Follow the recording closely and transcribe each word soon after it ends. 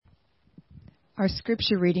Our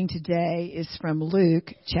scripture reading today is from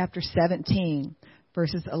Luke chapter 17,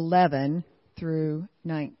 verses 11 through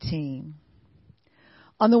 19.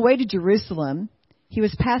 On the way to Jerusalem, he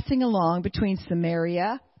was passing along between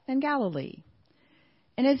Samaria and Galilee.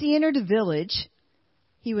 And as he entered a village,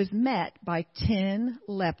 he was met by 10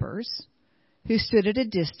 lepers who stood at a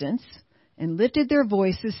distance and lifted their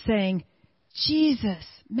voices, saying, "Jesus,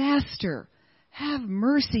 Master, have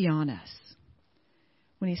mercy on us."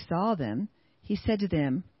 When he saw them, he said to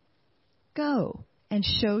them, "Go and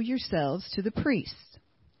show yourselves to the priests."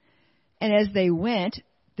 And as they went,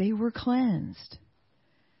 they were cleansed.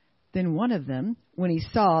 Then one of them, when he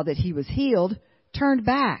saw that he was healed, turned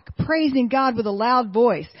back, praising God with a loud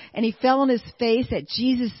voice, and he fell on his face at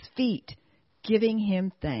Jesus' feet, giving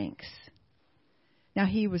him thanks. Now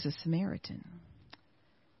he was a Samaritan.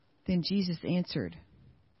 Then Jesus answered,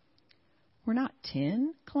 "Were not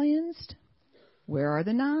 10 cleansed? Where are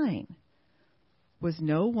the 9? Was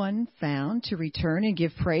no one found to return and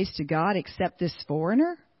give praise to God except this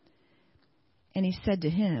foreigner?" And he said to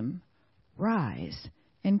him, "Rise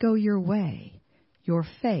and go your way. Your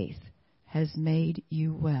faith has made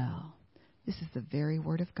you well." This is the very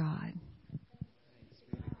word of God.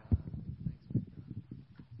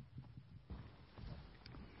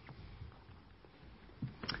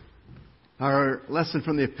 Our lesson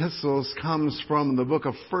from the epistles comes from the book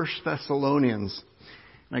of 1 Thessalonians.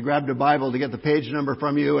 And I grabbed a Bible to get the page number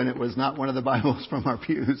from you, and it was not one of the Bibles from our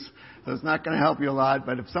pews. So it's not going to help you a lot,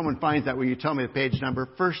 but if someone finds that, will you tell me the page number?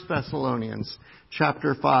 1 Thessalonians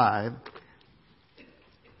chapter 5,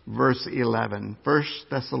 verse 11. 1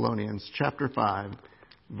 Thessalonians chapter 5,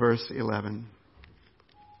 verse 11.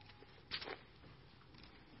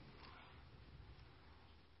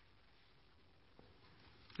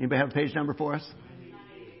 Anybody have a page number for us?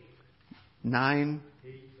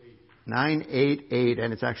 988,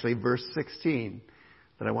 and it's actually verse 16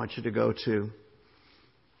 that I want you to go to.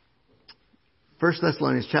 1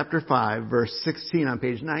 Thessalonians chapter 5, verse 16 on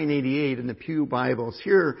page 988 in the Pew Bibles.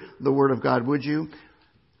 Hear the word of God, would you?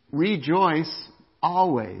 Rejoice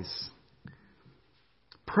always.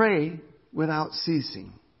 Pray without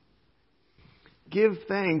ceasing. Give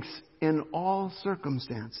thanks in all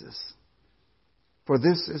circumstances. For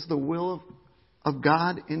this is the will of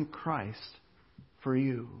God in Christ for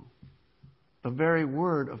you. The very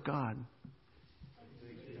word of God.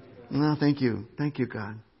 No, thank you. Thank you,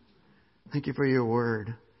 God. Thank you for your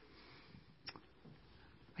word.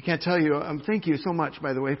 I can't tell you, thank you so much,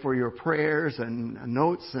 by the way, for your prayers and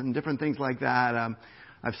notes and different things like that.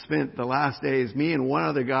 I've spent the last days, me and one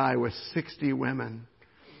other guy, with 60 women.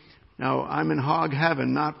 Now, I'm in hog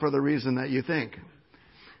heaven, not for the reason that you think.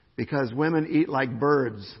 Because women eat like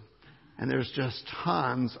birds. And there's just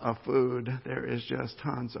tons of food. There is just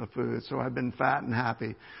tons of food. So I've been fat and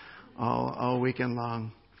happy all weekend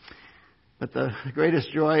long. But the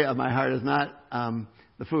greatest joy of my heart is not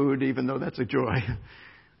the food, even though that's a joy.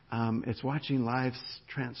 It's watching lives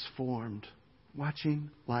transformed.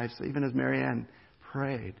 Watching lives, even as Marianne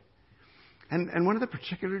prayed. And one of the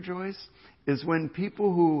particular joys is when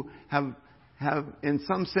people who have in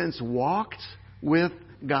some sense walked with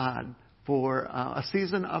God for a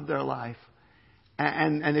season of their life,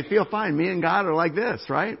 and they feel fine. Me and God are like this,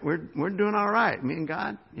 right? We're doing all right. Me and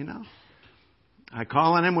God, you know. I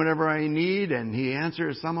call on Him whenever I need, and He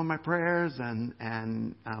answers some of my prayers, and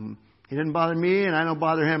He didn't bother me, and I don't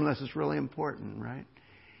bother Him unless it's really important, right?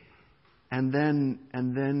 And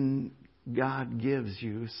then God gives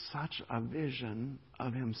you such a vision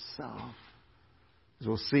of Himself, as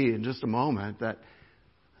we'll see in just a moment, that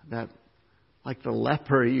like the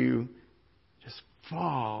leper, you just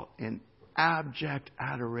fall in abject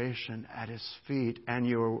adoration at His feet, and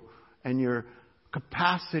your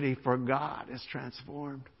capacity for God is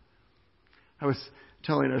transformed. I was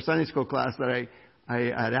telling our Sunday school class that I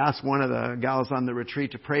had asked one of the gals on the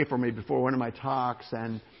retreat to pray for me before one of my talks,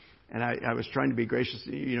 and I was trying to be gracious.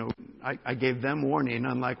 You know, I gave them warning,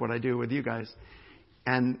 unlike what I do with you guys,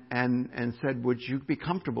 and said, "Would you be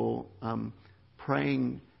comfortable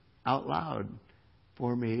praying out loud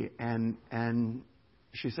for me?" And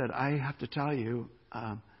she said, "I have to tell you,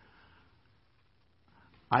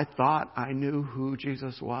 I thought I knew who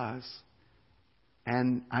Jesus was,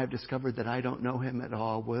 and I've discovered that I don't know Him at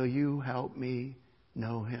all. Will you help me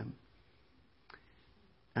know Him?"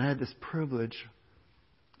 And I had this privilege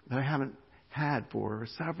that I haven't had for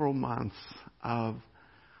several months of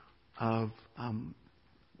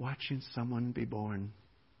watching someone be born.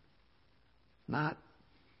 Not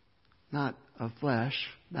of flesh.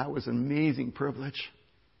 That was an amazing privilege.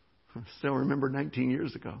 I still remember 19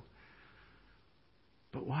 years ago.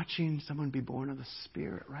 But watching someone be born of the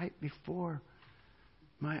Spirit right before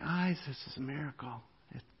My eyes, this is a miracle.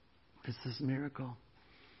 This is a miracle.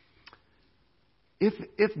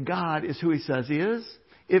 If God is who He says He is,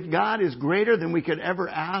 if God is greater than we could ever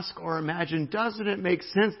ask or imagine, doesn't it make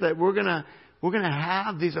sense that we're gonna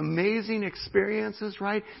have these amazing experiences,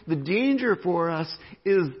 right? The danger for us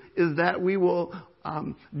is that we will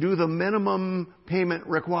do the minimum payment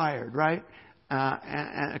required, right?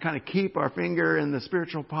 And kind of keep our finger in the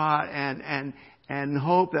spiritual pot and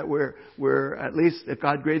hope that we're at least, if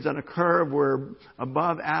God grades on a curve, we're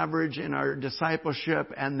above average in our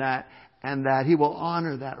discipleship, and that He will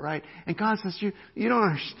honor that, right? And God says, you don't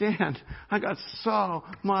understand. I got so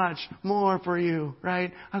much more for you,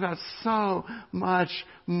 right? I got so much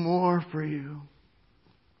more for you.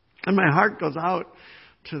 And my heart goes out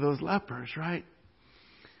to those lepers, right?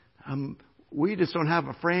 We just don't have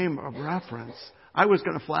a frame of reference. I was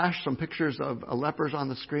going to flash some pictures of lepers on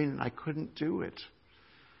the screen, and I couldn't do it.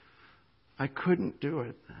 I couldn't do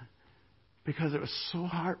it because it was so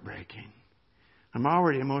heartbreaking. I'm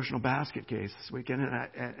already an emotional basket case this weekend,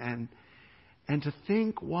 and to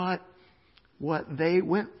think what they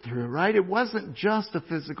went through, right? It wasn't just a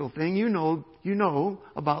physical thing. You know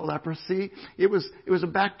about leprosy. It was a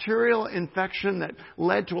bacterial infection that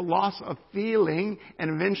led to a loss of feeling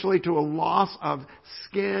and eventually to a loss of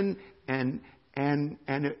skin, and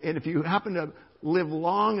if you happen to live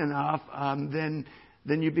long enough,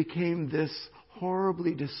 then you became this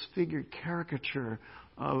horribly disfigured caricature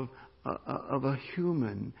of a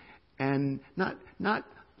human, and not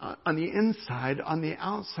on the inside, on the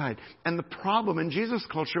outside. And the problem in Jesus'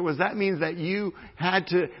 culture was that means that you had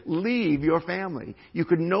to leave your family. You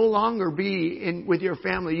could no longer be with your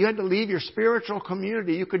family. You had to leave your spiritual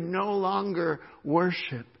community. You could no longer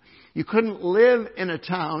worship. You couldn't live in a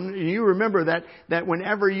town. You remember that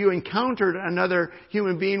whenever you encountered another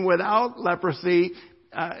human being without leprosy,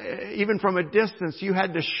 even from a distance, you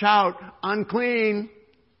had to shout, "Unclean!"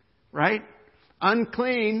 Right?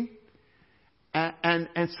 Unclean. And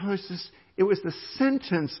so it was the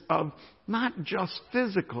sentence of not just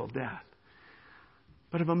physical death,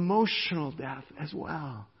 but of emotional death as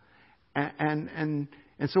well. And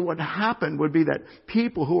so what happened would be that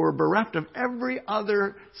people who were bereft of every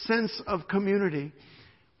other sense of community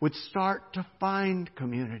would start to find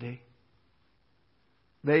community.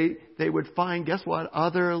 They would find, guess what?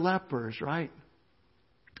 Other lepers, right?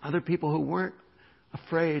 Other people who weren't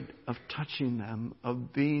afraid of touching them,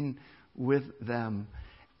 of being with them.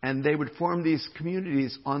 And they would form these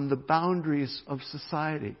communities on the boundaries of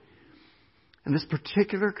society. And this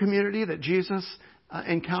particular community that Jesus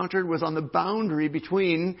encountered was on the boundary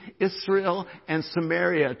between Israel and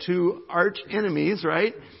Samaria, two arch enemies,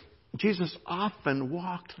 right? Jesus often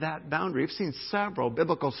walked that boundary. We've seen several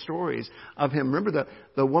biblical stories of Him. Remember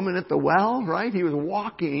the woman at the well, right? He was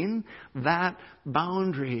walking that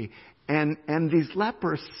boundary. And these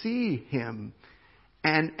lepers see Him.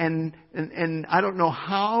 And I don't know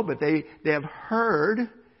how, but they have heard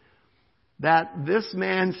that this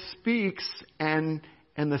man speaks and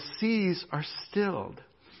the seas are stilled.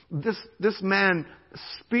 This man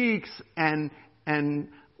speaks and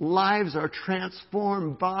lives are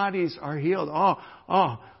transformed, bodies are healed.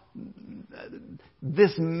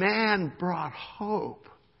 This man brought hope.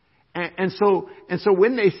 And so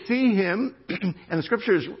when they see Him, and the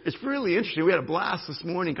Scripture is really interesting. We had a blast this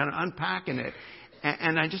morning kind of unpacking it.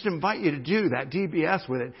 And I just invite you to do that DBS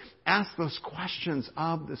with it. Ask those questions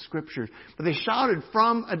of the Scriptures. But they shouted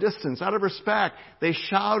from a distance, out of respect. They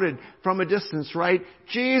shouted from a distance, right?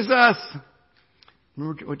 Jesus!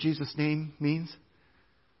 Remember what Jesus' name means?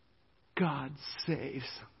 God saves.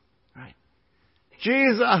 Right?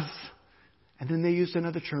 Jesus! And then they used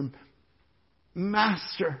another term,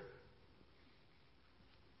 Master.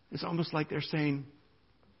 It's almost like they're saying,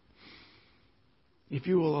 if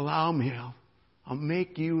you will allow me, I'll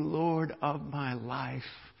make you Lord of my life.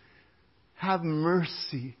 Have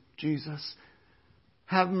mercy, Jesus.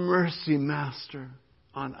 Have mercy, Master,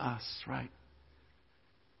 on us, right?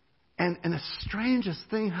 And the strangest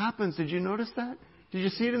thing happens. Did you notice that? Did you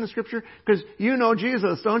see it in the Scripture? Because you know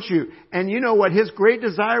Jesus, don't you? And you know what His great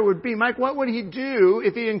desire would be. Mike, what would He do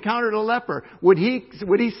if He encountered a leper? Would he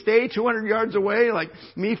stay 200 yards away, like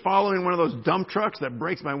me following one of those dump trucks that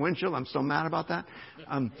breaks my windshield? I'm so mad about that.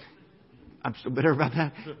 I'm so bitter about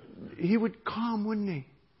that. He would come, wouldn't He?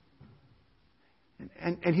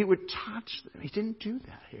 And He would touch them. He didn't do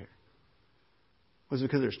that here. Was it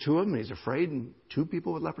because there's two of them and He's afraid and two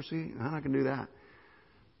people with leprosy? I'm not going to do that.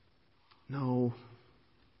 No.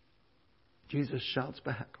 Jesus shouts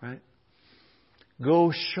back, right?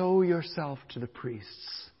 Go show yourself to the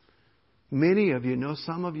priests. Many of you know,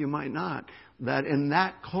 some of you might not. that in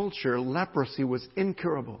that culture, leprosy was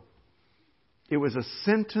incurable. It was a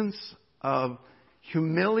sentence of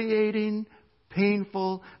humiliating,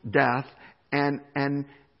 painful death. And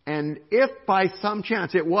if by some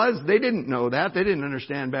chance it was, they didn't know that. They didn't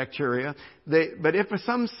understand bacteria. But if for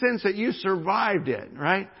some sense that you survived it,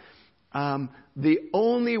 right? The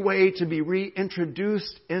only way to be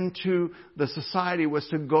reintroduced into the society was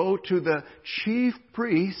to go to the chief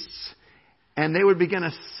priests, and they would begin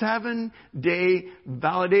a 7-day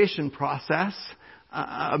validation process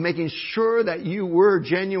of making sure that you were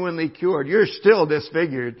genuinely cured. You're still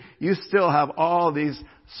disfigured. You still have all these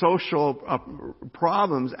social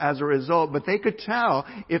problems as a result, but they could tell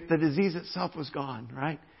if the disease itself was gone,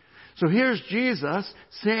 right? So here's Jesus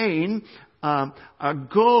saying,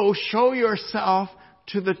 go show yourself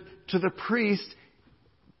to the priest.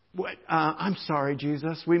 I'm sorry,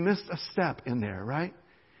 Jesus. We missed a step in there, right?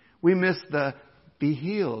 We missed the be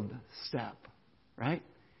healed step, right?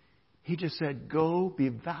 He just said, go be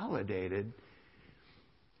validated.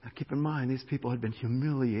 Now keep in mind, these people had been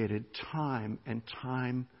humiliated time and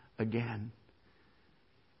time again.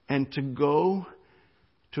 And to go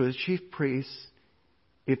to the chief priests,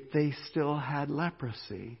 if they still had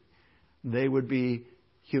leprosy, they would be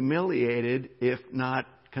humiliated, if not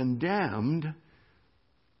condemned,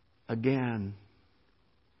 again.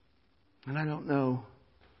 And I don't know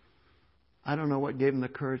what gave them the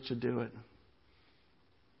courage to do it.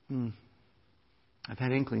 I've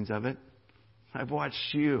had inklings of it. I've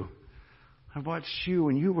watched you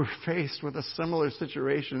when you were faced with a similar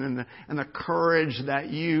situation, and the courage that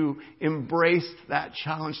you embraced that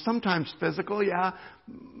challenge. Sometimes physical, yeah.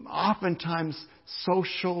 Oftentimes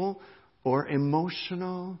social or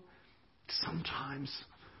emotional. Sometimes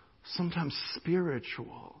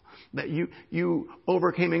spiritual. That you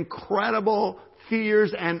overcame incredible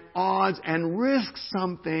fears and odds and risked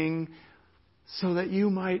something so that you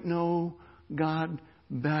might know God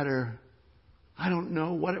better. I don't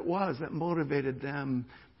know what it was that motivated them,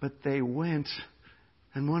 but they went.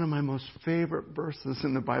 And one of my most favorite verses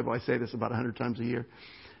in the Bible, I say this about 100 times a year.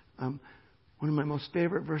 One of my most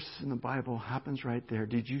favorite verses in the Bible happens right there.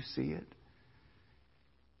 Did you see it?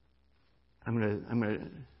 I'm going to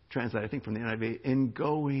translate, I think, from the NIV. In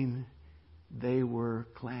going, they were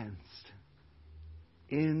cleansed.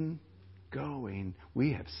 In going.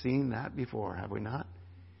 We have seen that before, have we not?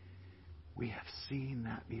 We have seen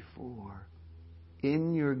that before.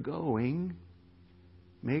 In your going,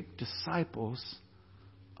 make disciples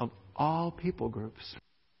of all people groups.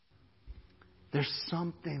 There's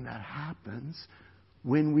something that happens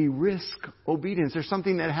when we risk obedience. There's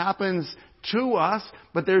something that happens to us,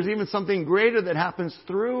 but there's even something greater that happens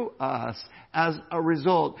through us as a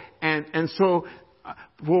result. And so,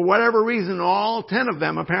 for whatever reason, all 10 of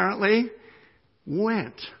them apparently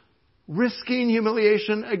went. Risking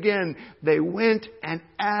humiliation again. They went, and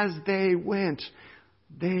as they went,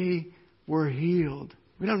 they were healed.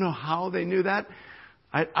 We don't know how they knew that.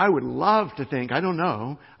 I would love to think, I don't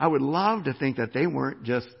know, I would love to think that they weren't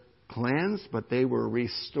just cleansed, but they were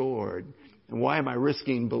restored. And why am I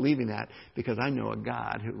risking believing that? Because I know a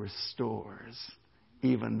God who restores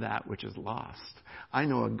even that which is lost. I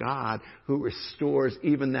know a God who restores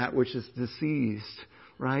even that which is diseased,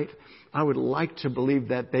 right? I would like to believe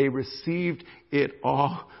that they received it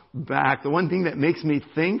all back. The one thing that makes me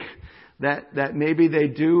think that maybe they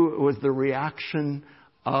do was the reaction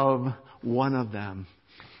of one of them.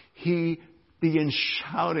 He began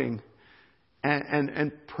shouting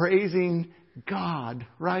and praising God,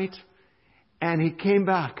 right? And he came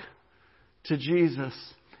back to Jesus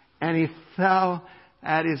and he fell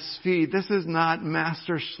at his feet. This is not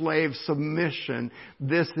master-slave submission.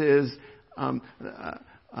 This is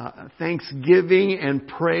thanksgiving and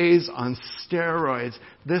praise on steroids.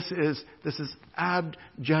 This is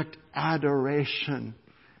abject adoration.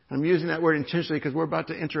 I'm using that word intentionally because we're about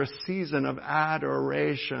to enter a season of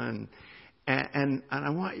adoration. And I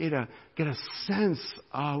want you to get a sense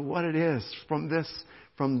of what it is from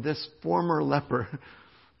this former leper,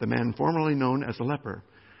 the man formerly known as a leper,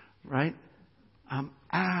 right?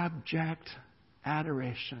 Abject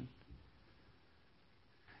adoration.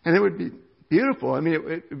 And it would be beautiful. I mean,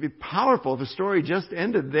 it would be powerful if the story just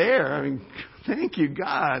ended there. I mean, thank you,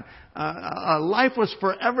 God. A life was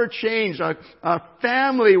forever changed. A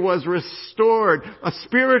family was restored. A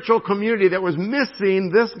spiritual community that was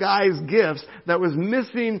missing this guy's gifts, that was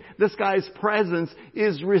missing this guy's presence,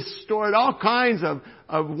 is restored. All kinds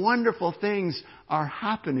of wonderful things are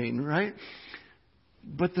happening, right?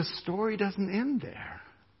 But the story doesn't end there.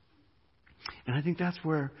 And I think that's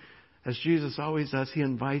where, as Jesus always does, He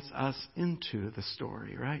invites us into the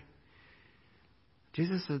story, right?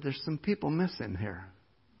 Jesus said there's some people missing here,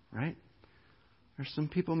 right? There's some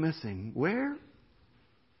people missing. Where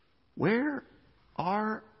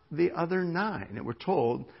are the other 9? And we're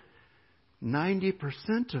told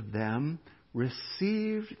 90% of them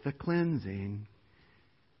received the cleansing,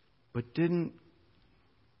 but didn't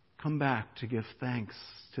come back to give thanks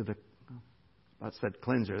to the, I said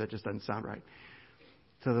cleanser, that just doesn't sound right,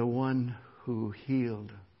 to the one who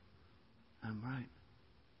healed them, right?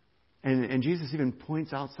 And Jesus even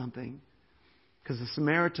points out something, because the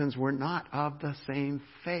Samaritans were not of the same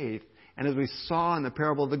faith. And as we saw in the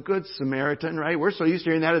parable of the Good Samaritan, right, we're so used to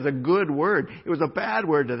hearing that as a good word. It was a bad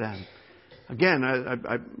word to them. Again,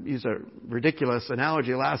 I used a ridiculous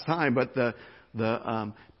analogy last time, but the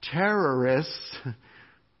terrorists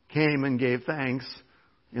came and gave thanks.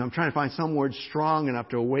 I'm trying to find some word strong enough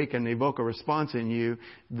to awaken, evoke a response in you.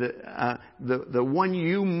 The one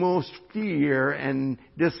you most fear and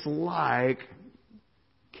dislike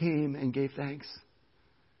came and gave thanks.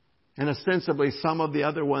 And ostensibly, some of the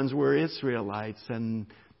other ones were Israelites, and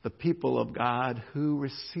the people of God who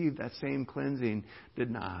received that same cleansing did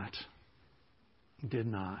not. Did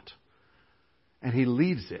not. And he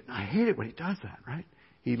leaves it. I hate it when he does that, right?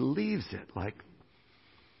 He leaves it like,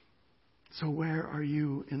 so where are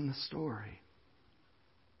you in the story?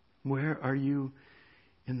 Where are you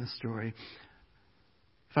in the story?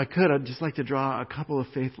 If I could, I'd just like to draw a couple of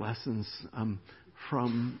faith lessons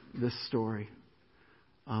from this story.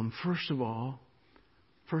 First of all,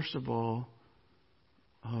 oh,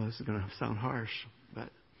 this is going to sound harsh, but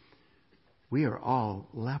we are all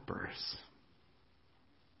lepers.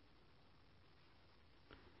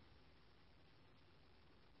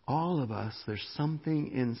 All of us, there's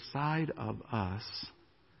something inside of us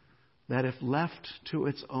that if left to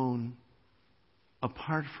its own,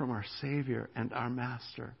 apart from our Savior and our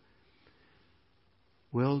Master,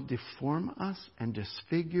 will deform us and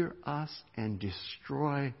disfigure us and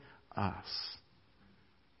destroy us.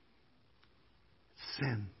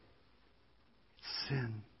 Sin.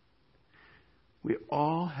 Sin. We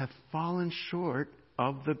all have fallen short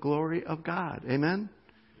of the glory of God. Amen?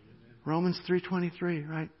 Romans 3:23,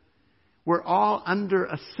 right? We're all under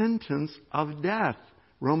a sentence of death.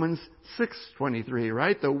 Romans 6:23,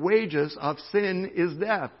 right? The wages of sin is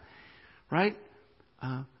death, right?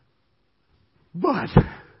 But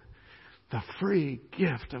the free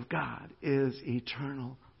gift of God is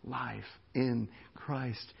eternal life in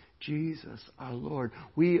Christ Jesus our Lord.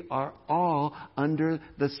 We are all under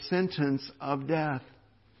the sentence of death.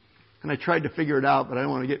 And I tried to figure it out, but I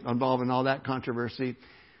don't want to get involved in all that controversy.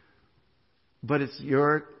 But it's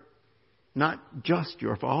not just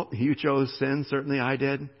your fault. You chose sin. Certainly I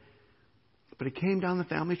did. But it came down the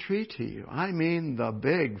family tree to you. I mean the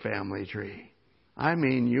big family tree. I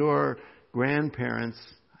mean your grandparents,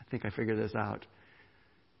 I think I figured this out,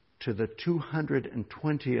 to the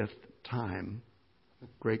 220th time,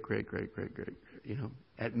 great,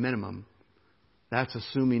 at minimum. That's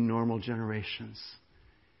assuming normal generations.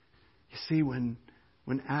 You see, when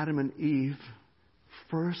Adam and Eve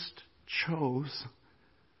first chose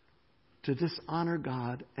to dishonor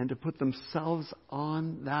God and to put themselves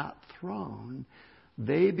on that throne,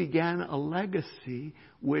 they began a legacy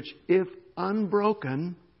which, if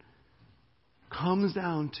unbroken, comes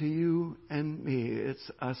down to you and me.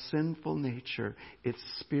 It's a sinful nature. It's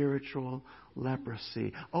spiritual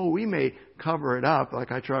leprosy. Oh, we may cover it up,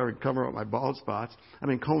 like I try to cover up my bald spots. I've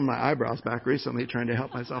been combing my eyebrows back recently, trying to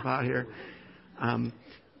help myself out here.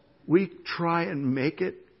 We try and make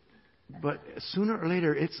it, but sooner or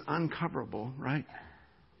later it's uncoverable, right?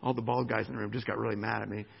 All the bald guys in the room just got really mad at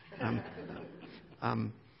me.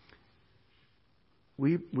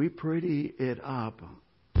 We pretty it up,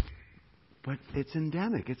 but it's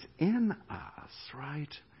endemic. It's in us, right?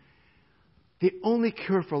 The only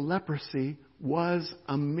cure for leprosy was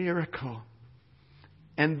a miracle.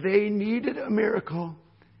 And they needed a miracle,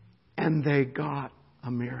 and they got a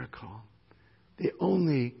miracle. The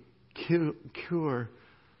only cure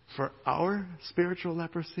for our spiritual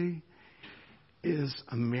leprosy is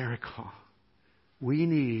a miracle. We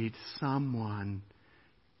need someone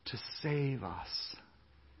to save us.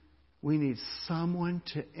 We need someone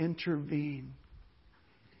to intervene.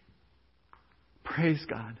 Praise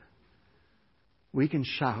God. We can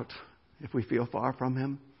shout if we feel far from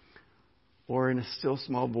Him, or in a still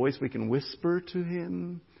small voice we can whisper to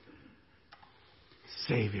Him,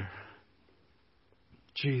 Savior,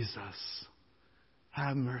 Jesus,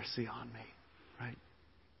 have mercy on me, right?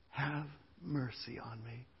 Have mercy on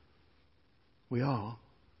me. We all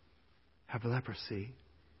have leprosy.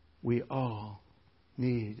 We all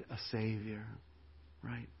need a Savior,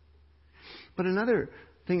 right? But another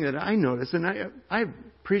thing that I noticed, and I've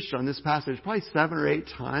preached on this passage probably 7 or 8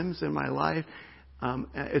 times in my life.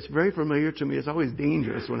 It's very familiar to me. It's always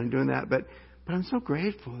dangerous when I'm doing that, but I'm so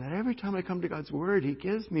grateful that every time I come to God's Word, He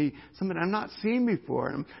gives me something I've not seen before,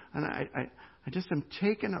 and I just am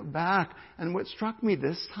taken aback. And what struck me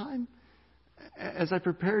this time, as I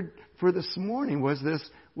prepared for this morning, was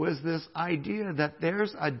this idea that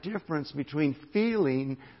there's a difference between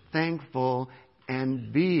feeling thankful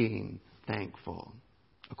and being thankful,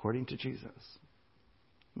 according to Jesus.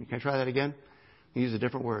 Can I try that again? I'll use a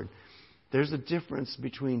different word. There's a difference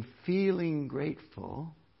between feeling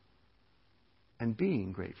grateful and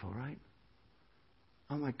being grateful, right?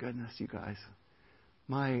 Oh my goodness, you guys.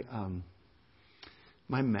 My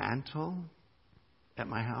mantle at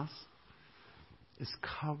my house is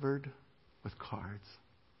covered with cards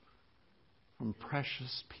from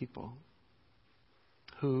precious people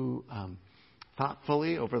who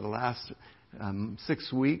thoughtfully over the last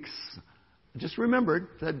 6 weeks just remembered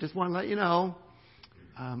that I just want to let you know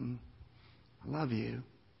I love you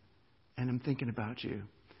and I'm thinking about you.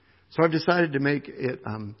 So I've decided to make it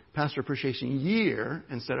Pastor Appreciation Year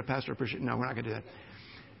instead of Pastor Appreciation. No, we're not going to do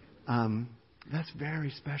that. That's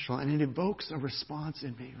very special, and it evokes a response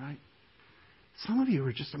in me, right? Some of you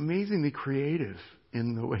are just amazingly creative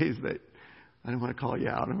in the ways that I don't want to call you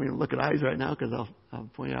out. I'm going to look at eyes right now because I'll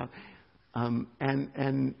point out.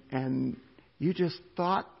 And you just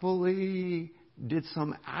thoughtfully did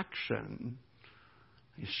some action.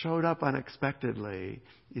 You showed up unexpectedly.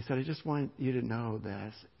 You said, "I just want you to know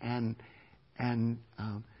this," and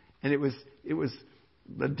it was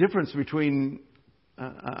the difference between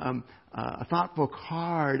a thoughtful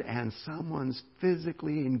card and someone's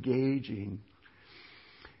physically engaging.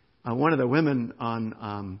 One of the women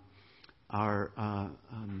on our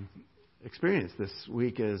experience this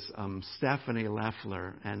week is Stephanie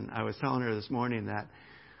Leffler, and I was telling her this morning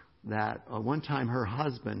that one time her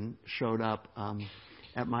husband showed up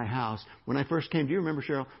at my house. When I first came, do you remember,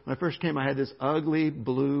 Cheryl? When I first came, I had this ugly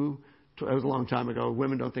blue, it was a long time ago,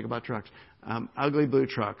 women don't think about trucks, ugly blue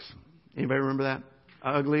trucks. Anybody remember that?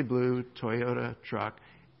 Ugly blue Toyota truck.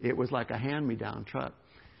 It was like a hand-me-down truck.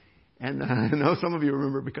 And I know some of you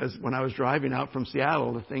remember because when I was driving out from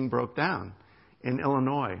Seattle, the thing broke down in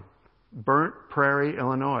Illinois. Burnt Prairie,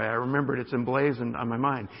 Illinois. I remembered it's emblazoned on my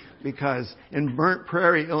mind because in Burnt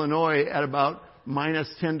Prairie, Illinois, at about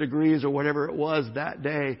minus 10 degrees or whatever it was that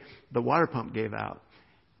day, the water pump gave out.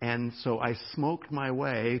 And so I smoked my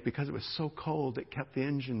way, because it was so cold, it kept the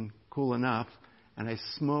engine cool enough, and I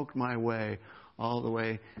smoked my way all the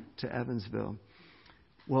way to Evansville.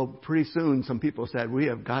 Well, pretty soon some people said, "We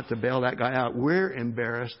have got to bail that guy out. We're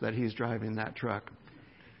embarrassed that he's driving that truck."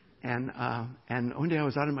 And one day I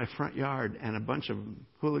was out in my front yard, and a bunch of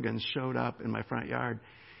hooligans showed up in my front yard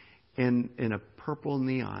in a purple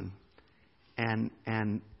neon. And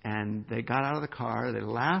they got out of the car, they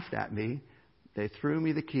laughed at me, they threw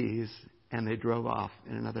me the keys, and they drove off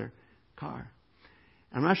in another car.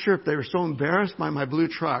 I'm not sure if they were so embarrassed by my blue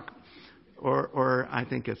truck, or I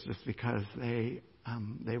think it's just because they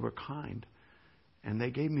were kind, and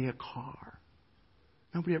they gave me a car.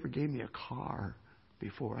 Nobody ever gave me a car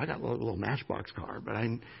before. I got a little Matchbox car, but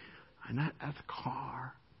I not have a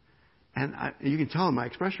car. And you can tell in my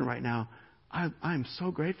expression right now, I'm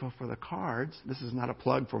so grateful for the cards. This is not a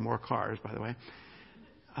plug for more cars, by the way.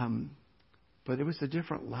 But it was a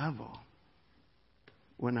different level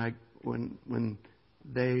when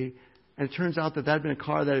they. And it turns out that had been a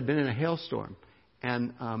car that had been in a hailstorm,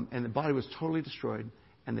 and the body was totally destroyed.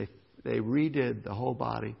 And they redid the whole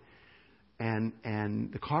body, and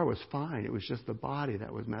the car was fine. It was just the body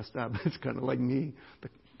that was messed up. It's kind of like me.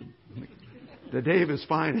 The Dave is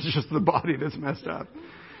fine. It's just the body that's messed up.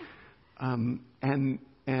 And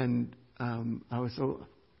I was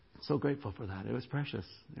so grateful for that. It was precious.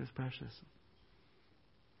 It was precious.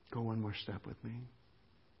 Go one more step with me.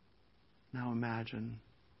 Now imagine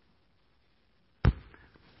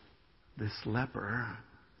this leper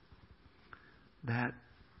that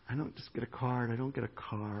I don't just get a card, I don't get a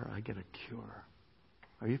car, I get a cure.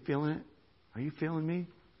 Are you feeling it? Are you feeling me?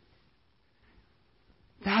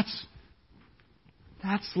 That's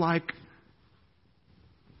like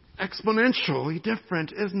exponentially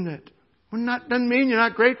different, isn't it? Doesn't mean you're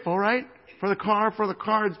not grateful, right? For the car, for the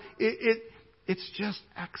cards. It's just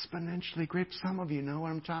exponentially great. Some of you know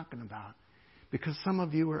what I'm talking about. Because some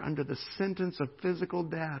of you are under the sentence of physical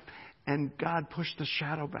death, and God pushed the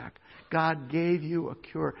shadow back. God gave you a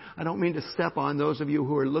cure. I don't mean to step on those of you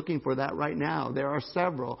who are looking for that right now. There are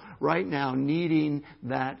several right now needing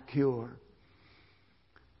that cure.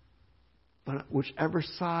 But whichever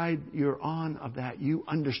side you're on of that, you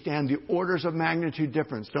understand the orders of magnitude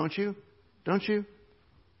difference, don't you? Don't you?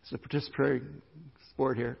 It's a participatory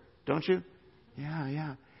sport here, don't you?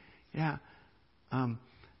 Yeah.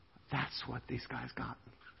 That's what these guys got.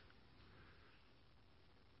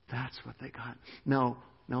 That's what they got. Now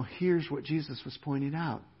here's what Jesus was pointing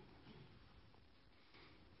out.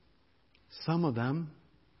 Some of them,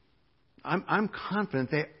 I'm confident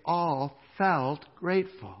they all felt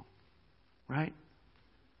grateful. Right?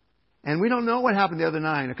 And we don't know what happened the other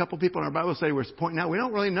night. A couple people in our Bible study were pointing out, we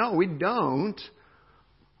don't really know. We don't.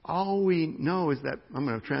 All we know is that, I'm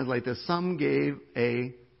going to translate this, some gave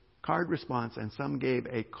a card response and some gave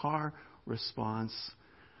a car response.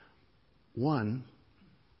 One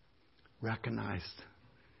recognized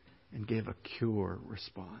and gave a cure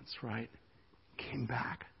response, right? Came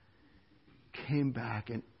back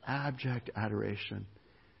in abject adoration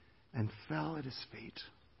and fell at his feet.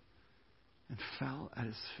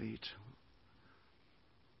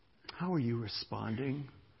 How are you responding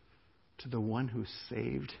to the one who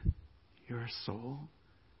saved your soul?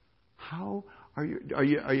 How are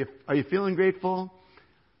you feeling grateful?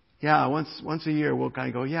 Yeah, once a year we'll kind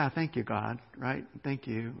of go, yeah, thank you, God, right? Thank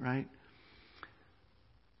you, right?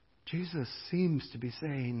 Jesus seems to be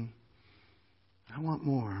saying, I want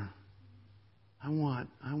more. I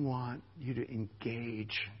want you to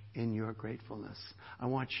engage in your gratefulness. I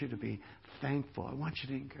want you to be thankful. I want you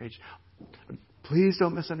to engage. Please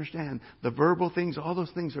don't misunderstand. The verbal things, all those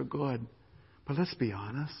things are good. But let's be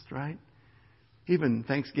honest, right? Even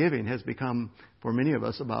Thanksgiving has become, for many of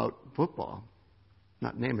us, about football.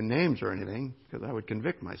 Not naming names or anything, because I would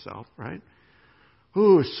convict myself, right?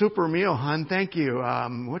 Ooh, super meal, hon. Thank you.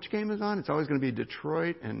 Which game is on? It's always going to be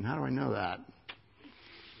Detroit. And how do I know that?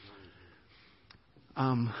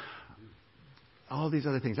 All these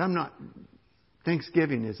other things.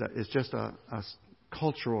 Thanksgiving is just a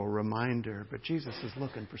cultural reminder, but Jesus is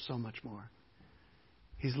looking for so much more.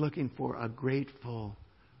 He's looking for a grateful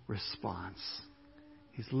response.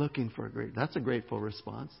 That's a grateful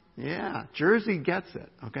response. Yeah, Jersey gets it,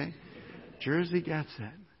 okay? Jersey gets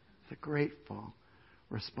it. It's a grateful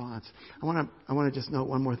response. I want to just note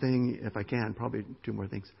one more thing, if I can, probably two more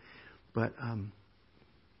things. But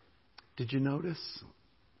did you notice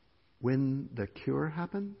when the cure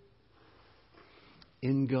happened?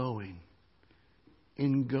 In going.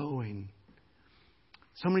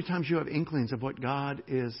 So many times you have inklings of what God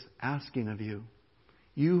is asking of you.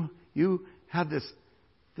 You have this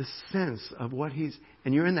sense of what He's...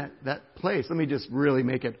 And you're in that place. Let me just really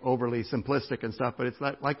make it overly simplistic and stuff, but it's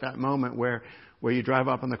like that moment where you drive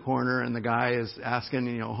up on the corner and the guy is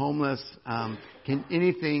asking, homeless, can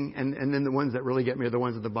anything... And then the ones that really get me are the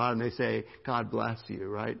ones at the bottom. They say, God bless you,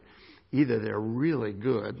 right? Either they're really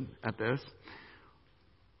good at this,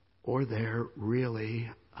 or they're really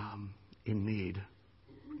in need,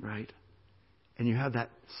 right? And you have that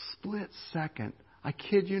split second. I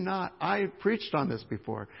kid you not. I preached on this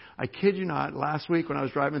before. I kid you not. Last week when I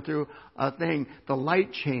was driving through a thing, the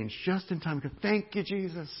light changed just in time. Thank you,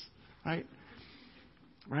 Jesus. Right?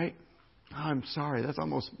 Right? Oh, I'm sorry. That's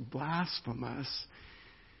almost blasphemous.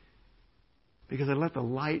 Because I let the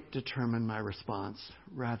light determine my response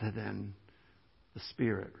rather than the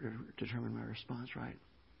Spirit determine my response, right?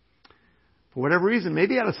 For whatever reason,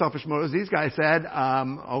 maybe out of selfish motives, these guys said,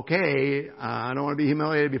 okay, I don't want to be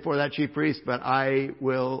humiliated before that chief priest, but I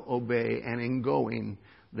will obey. And in going,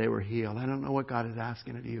 they were healed. I don't know what God is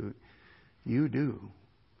asking of you. You do.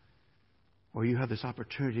 Or you have this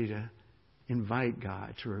opportunity to invite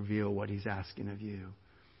God to reveal what He's asking of you.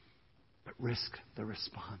 But risk the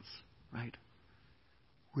response, right?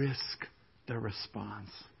 Risk the response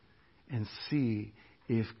and see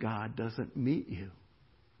if God doesn't meet you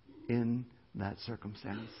in that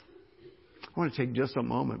circumstance. I want to take just a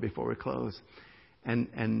moment before we close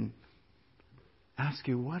and ask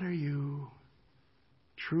you, what are you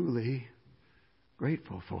truly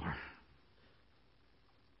grateful for?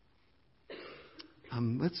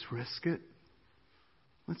 Let's risk it.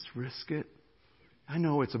 Let's risk it. I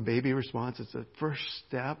know it's a baby response. It's a first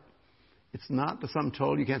step. It's not the sum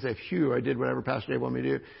total. You can't say, phew, I did whatever Pastor Dave wanted me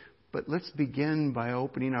to do. But let's begin by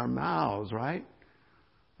opening our mouths, right?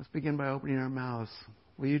 Let's begin by opening our mouths.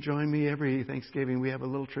 Will you join me every Thanksgiving? We have a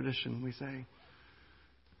little tradition. We say,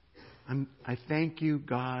 I thank you,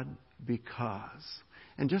 God, because.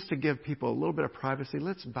 And just to give people a little bit of privacy,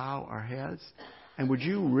 let's bow our heads. And would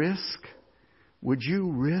you risk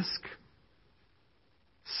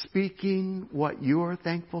speaking what you're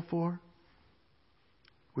thankful for?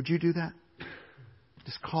 Would you do that?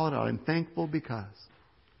 Just call it out. I'm thankful because.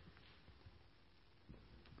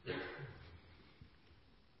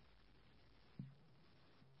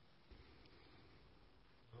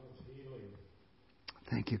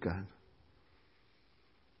 Thank you, God.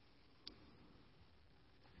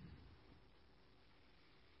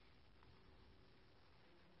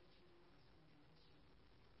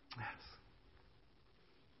 Yes.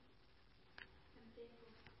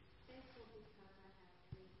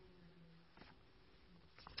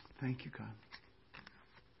 Thank you, God.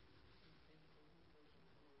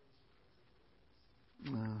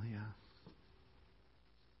 Oh, yeah.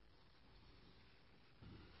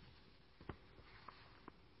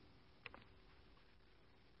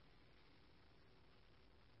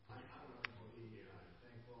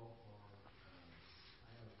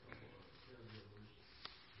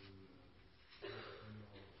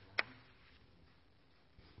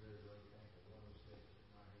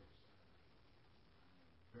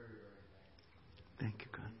 Thank you,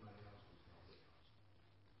 God.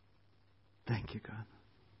 Thank you, God.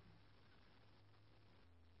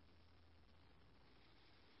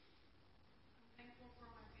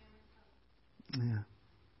 Yeah.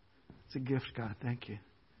 It's a gift, God. Thank you.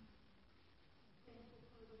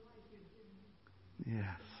 Yes.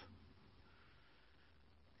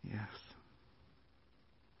 Yes.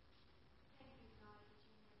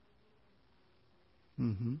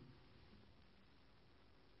 Mm-hmm.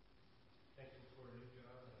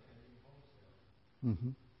 Mm-hmm.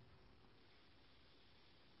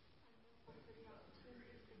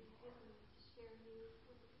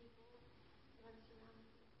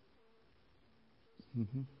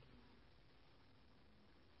 Mm-hmm.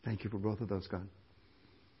 Thank you for both of those, God.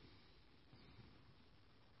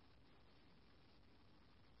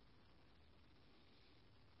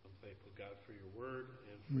 I'm thankful, God, for your word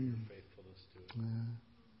and for your faithfulness to it.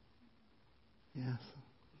 Yes.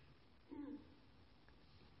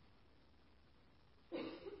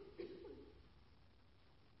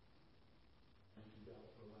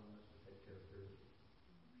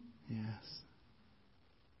 Yes.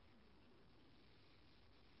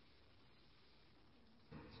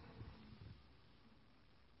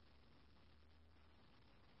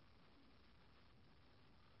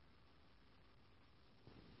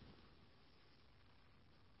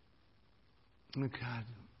 Oh, God,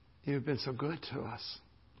 you've been so good to us.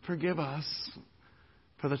 Forgive us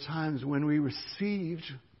for the times when we received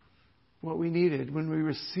what we needed, when we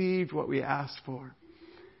received what we asked for,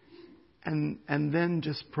 and then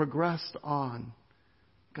just progressed on,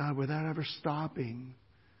 God, without ever stopping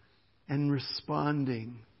and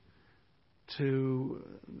responding to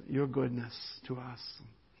your goodness to us.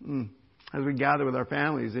 As we gather with our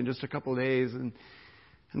families in just a couple of days, and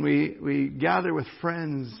we gather with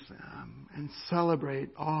friends and celebrate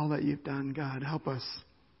all that you've done, God, help us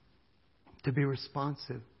to be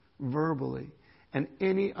responsive verbally and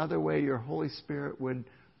any other way your Holy Spirit would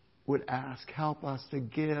ask. Help us to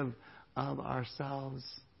give of ourselves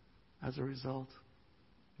as a result.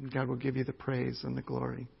 And God will give you the praise and the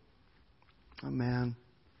glory. Amen.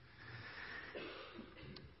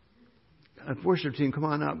 Worship team, come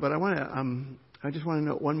on up. But I just want to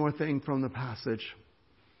note one more thing from the passage.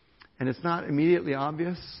 And it's not immediately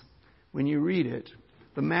obvious when you read it.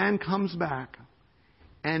 The man comes back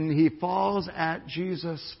and he falls at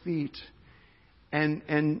Jesus' feet.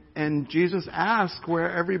 And Jesus asks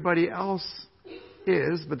where everybody else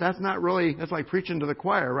is, but that's like preaching to the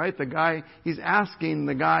choir, right? He's asking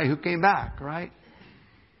the guy who came back, right?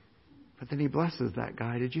 But then he blesses that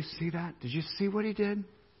guy. Did you see that? Did you see what he did?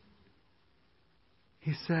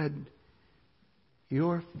 He said,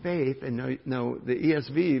 your faith, and no, the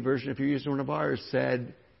ESV version, if you're using one of ours,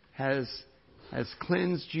 said, has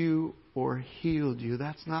cleansed you or healed you.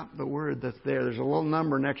 That's not the word that's there. There's a little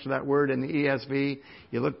number next to that word in the ESV.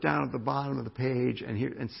 You look down at the bottom of the page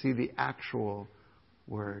and see the actual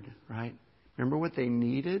word, right? Remember what they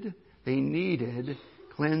needed? They needed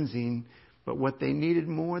cleansing, but what they needed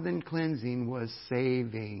more than cleansing was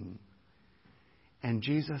saving. And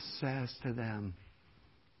Jesus says to them,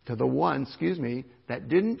 to the one, that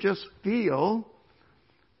didn't just feel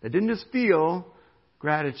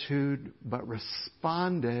gratitude, but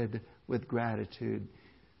responded with gratitude.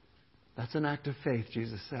 That's an act of faith,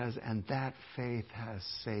 Jesus says, and that faith has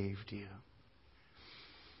saved you.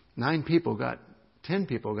 10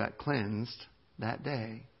 people got cleansed that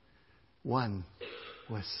day. One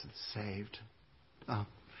was saved. Oh,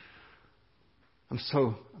 I'm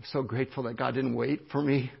so grateful that God didn't wait for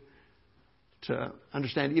me to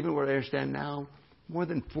understand even what I understand now. More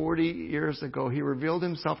than 40 years ago, He revealed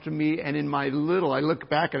Himself to me, and in my I look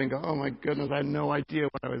back at it and go, oh my goodness, I had no idea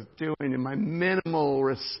what I was doing in my minimal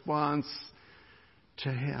response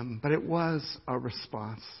to Him. But it was a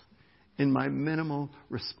response. In my minimal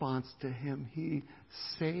response to Him, He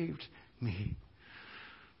saved me.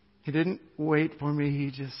 He didn't wait for me.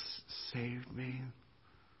 He just saved me.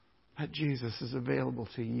 That Jesus is available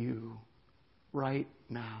to you right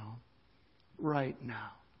now. Right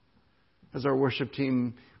now. As our worship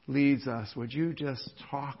team leads us, would you just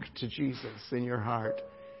talk to Jesus in your heart?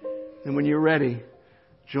 And when you're ready,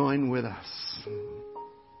 join with us.